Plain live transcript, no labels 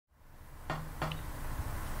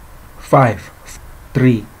5,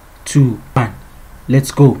 3, 2, 1.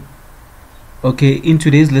 Let's go. Okay, in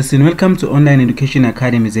today's lesson, welcome to Online Education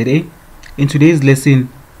Academy ZA. In today's lesson,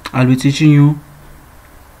 I'll be teaching you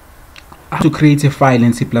how to create a file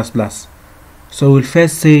in C++. So we'll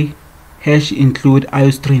first say hash include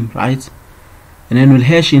iostream, right? And then we'll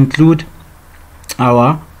hash include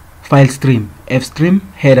our file stream, fstream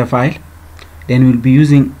header file. Then we'll be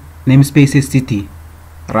using namespace stt,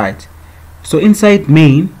 right? So inside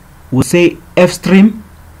main, we'll say fstream,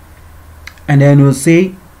 and then we'll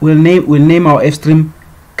name our fstream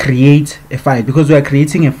create a file, because we are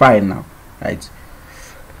creating a file now, right?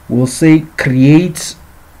 We'll say create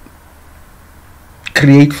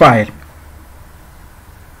file,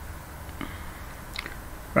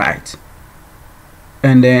 right?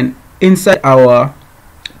 And then inside our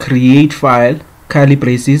create file curly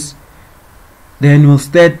braces, then we'll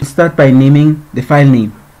start by naming the file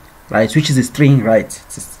name, right, which is a string, right?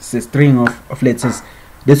 It's a string of letters.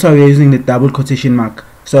 That's why we're using the double quotation mark.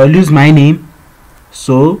 So I'll use my name,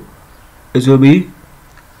 so it will be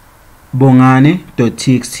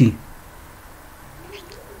bongane.txt,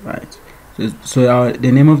 right? So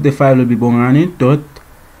the name of the file will be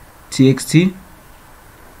bongane.txt,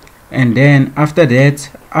 and then after that,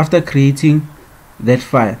 after creating that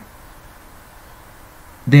file,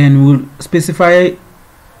 then we'll specify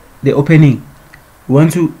the opening. We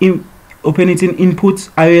want to open it in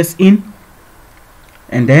input iOS in,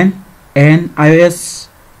 and then an iOS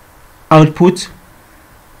output,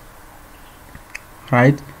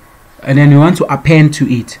 right? And then we want to append to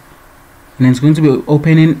it, and then it's going to be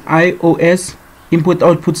opening iOS input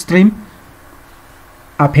output stream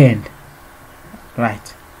append,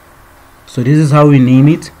 right? So this is how we name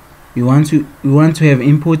it. We want to have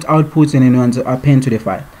input outputs, and then we want to append to the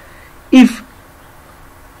file. If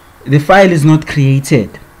the file is not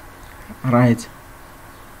created, right?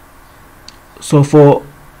 So for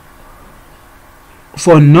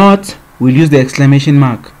not, we'll use the exclamation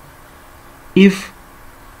mark. If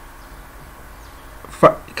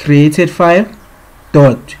created file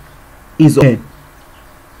dot is open,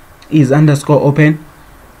 is underscore open.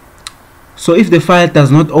 So if the file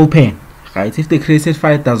does not open, right, if the created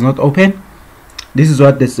file does not open, this is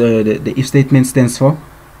what this the if statement stands for.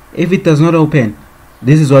 If it does not open,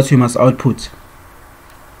 this is what we must output,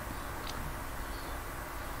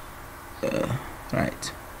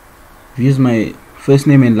 right? Use my first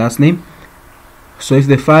name and last name. So if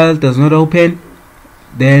the file does not open,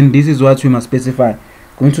 then this is what we must specify.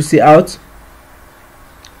 Going to see out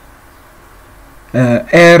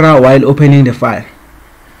error while opening the file,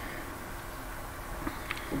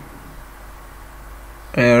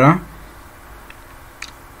 error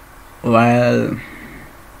while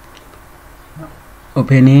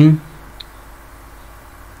opening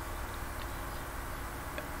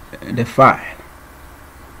the file,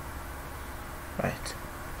 right?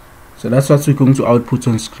 So that's what we're going to output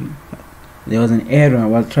on screen. There was an error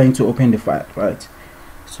while trying to open the file, right?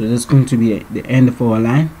 So that's going to be the end of our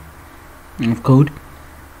line of code.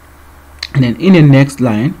 And then in the next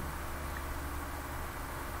line,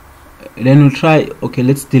 then we'll try, okay,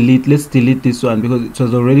 let's delete this one because it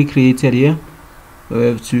was already created here. We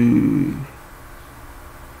have to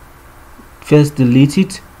first delete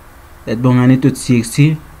it, that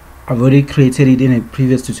bongane.txt. I've already created it in a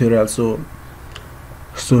previous tutorial, so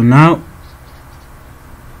now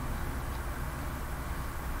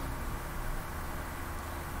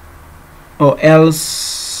or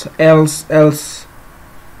else will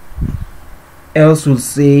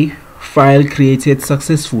say file created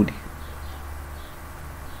successfully,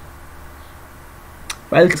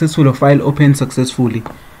 file successful or file opened successfully,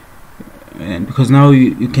 and because now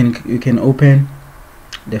you can open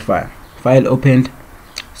the file opened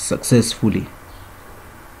successfully,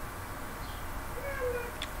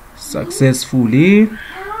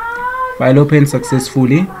 file opened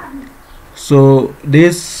successfully. So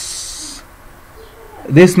this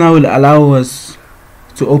now will allow us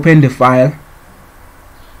to open the file,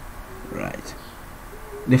 right?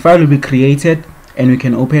 The file will be created, and we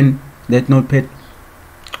can open that notepad.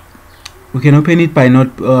 We can open it by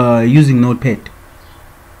using notepad.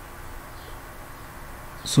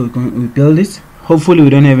 So we build it. Hopefully we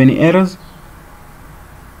don't have any errors.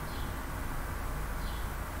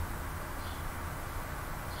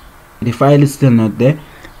 The file is still not there.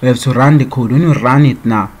 We have to run the code. When you run it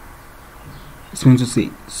now, it's going to say,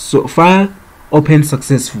 so file opened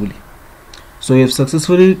successfully. So we have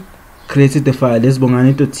successfully created the file. Let's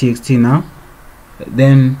bongane.txt now.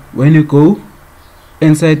 Then when you go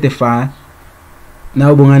inside the file,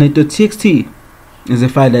 now bongane.txt is a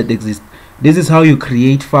file that exists. This is how you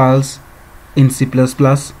create files in C++.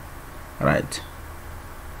 Right,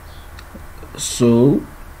 so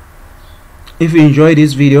if you enjoyed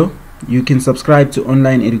this video, you can subscribe to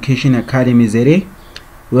Online Education Academy ZA.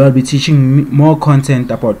 We'll be teaching more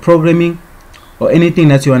content about programming or anything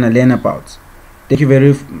that you want to learn about. Thank you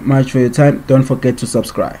very much for your time. Don't forget to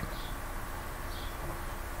subscribe.